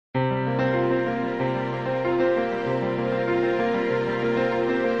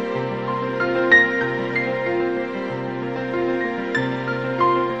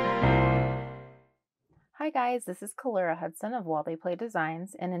guys, this is Kalura Hudson of While They Play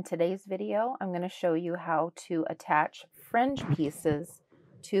Designs, and in today's video I'm going to show you how to attach fringe pieces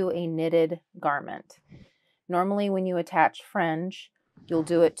to a knitted garment. Normally when you attach fringe, you'll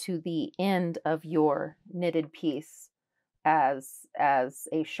do it to the end of your knitted piece as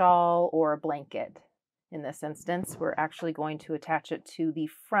a shawl or a blanket. In this instance, we're actually going to attach it to the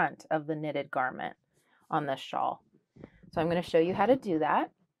front of the knitted garment on this shawl. So I'm going to show you how to do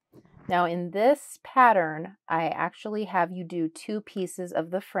that. Now in this pattern, I actually have you do two pieces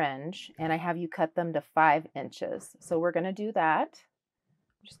of the fringe and I have you cut them to 5 inches. So we're going to do that.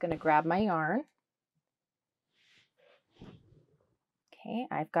 I'm just going to grab my yarn. Okay,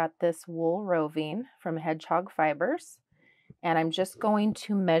 I've got this wool roving from Hedgehog Fibres and I'm just going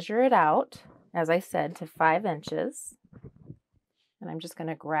to measure it out, as I said, to 5 inches. And I'm just going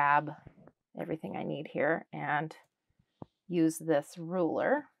to grab everything I need here and use this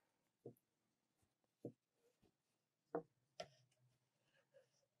ruler.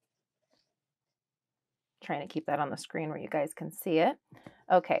 Trying to keep that on the screen where you guys can see it.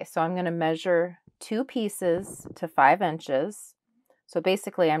 Okay, so I'm going to measure 2 pieces to 5 inches. So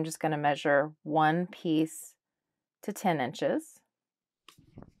basically I'm just going to measure 1 piece to 10 inches.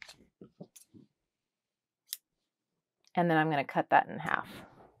 And then I'm going to cut that in half.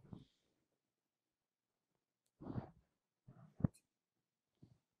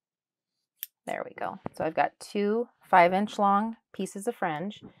 There we go. So I've got 2 5-inch long pieces of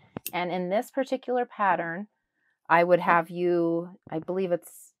fringe. And in this particular pattern, I would have you, I believe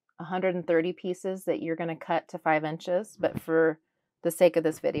it's 130 pieces that you're going to cut to 5 inches. But for the sake of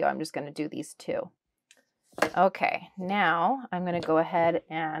this video, I'm just going to do these 2. Okay, now I'm going to go ahead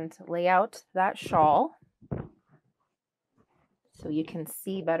and lay out that shawl so you can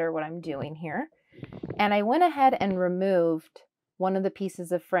see better what I'm doing here. And I went ahead and removed one of the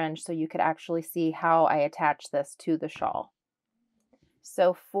pieces of fringe so you could actually see how I attach this to the shawl.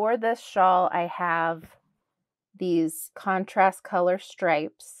 So for this shawl, I have these contrast color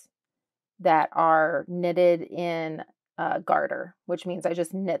stripes that are knitted in garter, which means I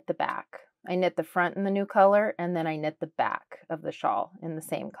just knit the back. I knit the front in the new color, and then I knit the back of the shawl in the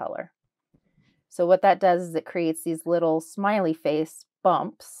same color. So what that does is it creates these little smiley face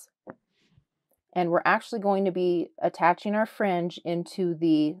bumps. And we're actually going to be attaching our fringe into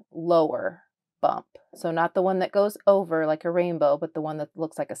the lower bump. So not the one that goes over like a rainbow, but the one that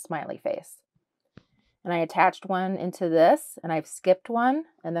looks like a smiley face. And I attached one into this, and I've skipped one,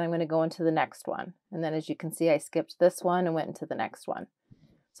 and then I'm going to go into the next one. And then as you can see, I skipped this one and went into the next one.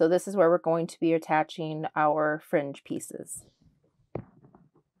 So this is where we're going to be attaching our fringe pieces.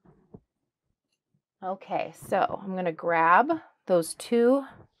 Okay, so I'm going to grab those 2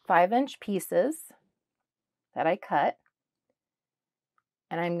 5-inch pieces that I cut,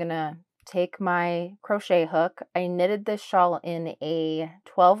 and I'm going to take my crochet hook. I knitted this shawl in a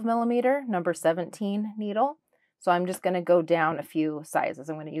 12mm number 17 needle, so I'm just going to go down a few sizes.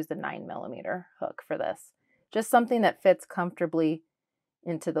 I'm going to use the 9mm hook for this. Just something that fits comfortably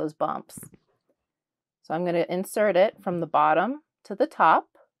into those bumps. So I'm going to insert it from the bottom to the top,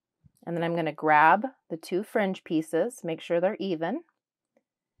 and then I'm going to grab the 2 fringe pieces, make sure they're even,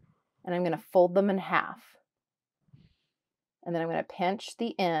 and I'm going to fold them in half. And then I'm going to pinch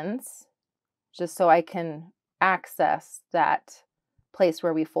the ends just so I can access that place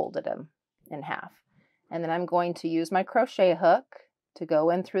where we folded them in half. And then I'm going to use my crochet hook to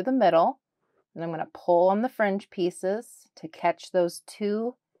go in through the middle, and I'm going to pull on the fringe pieces to catch those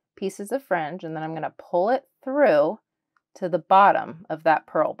 2 pieces of fringe, and then I'm going to pull it through to the bottom of that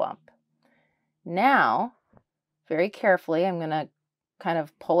purl bump. Now, very carefully, I'm going to kind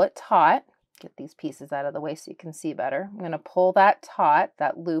of pull it taut. Get these pieces out of the way so you can see better. I'm going to pull that taut,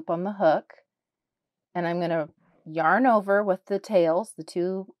 that loop on the hook, and I'm going to yarn over with the tails, the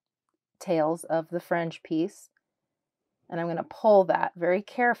 2 tails of the fringe piece, and I'm going to pull that very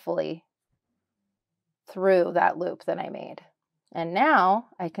carefully through that loop that I made. And now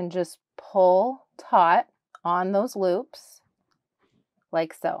I can just pull taut on those loops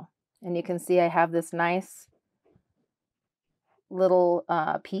like so. And you can see I have this nice little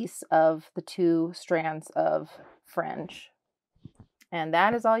piece of the 2 strands of fringe. And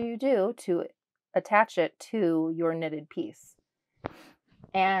that is all you do to attach it to your knitted piece.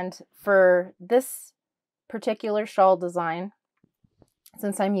 And for this particular shawl design,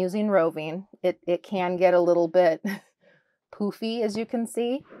 since I'm using roving, it can get a little bit poofy, as you can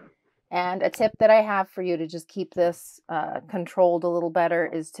see. And a tip that I have for you to just keep this controlled a little better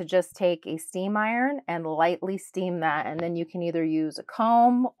is to just take a steam iron and lightly steam that. And then you can either use a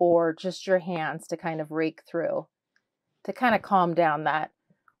comb or just your hands to kind of rake through to kind of calm down that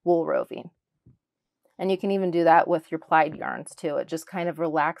wool roving. And you can even do that with your plied yarns too. It just kind of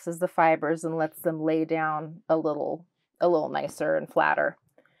relaxes the fibers and lets them lay down a little nicer and flatter.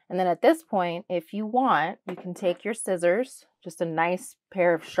 And then at this point, if you want, you can take your scissors, just a nice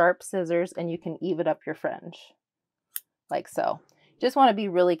pair of sharp scissors, and you can even up your fringe like so. Just want to be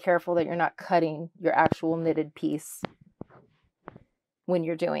really careful that you're not cutting your actual knitted piece when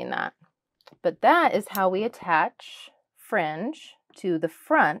you're doing that. But that is how we attach fringe to the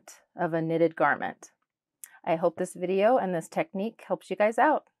front of a knitted garment. I hope this video and this technique helps you guys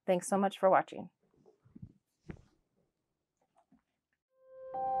out. Thanks so much for watching.